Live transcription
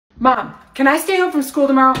Mom, can I stay home from school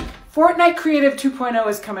tomorrow? Fortnite Creative 2.0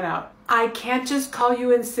 is coming out. I can't just call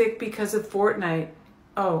you in sick because of Fortnite.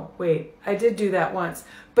 Oh, wait, I did do that once,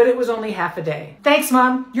 but it was only half a day. Thanks,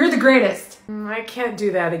 Mom. You're the greatest. I can't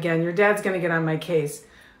do that again. Your dad's gonna get on my case.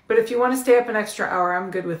 But if you want to stay up an extra hour,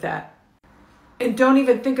 I'm good with that. And don't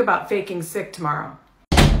even think about faking sick tomorrow.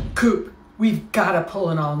 Coop, we've gotta pull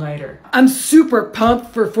an all-nighter. I'm super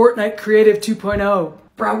pumped for Fortnite Creative 2.0.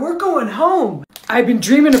 Bro, we're going home. I've been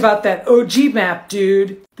dreaming about that OG map,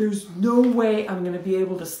 dude. There's no way I'm gonna be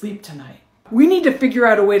able to sleep tonight. We need to figure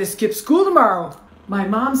out a way to skip school tomorrow. My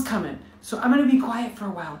mom's coming, so I'm gonna be quiet for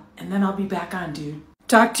a while, and then I'll be back on, dude.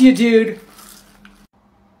 Talk to you, dude.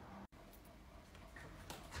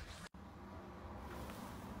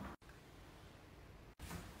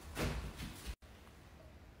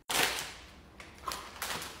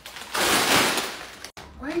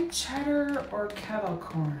 White cheddar or kettle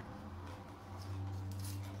corn?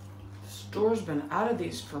 The store's been out of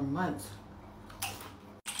these for months.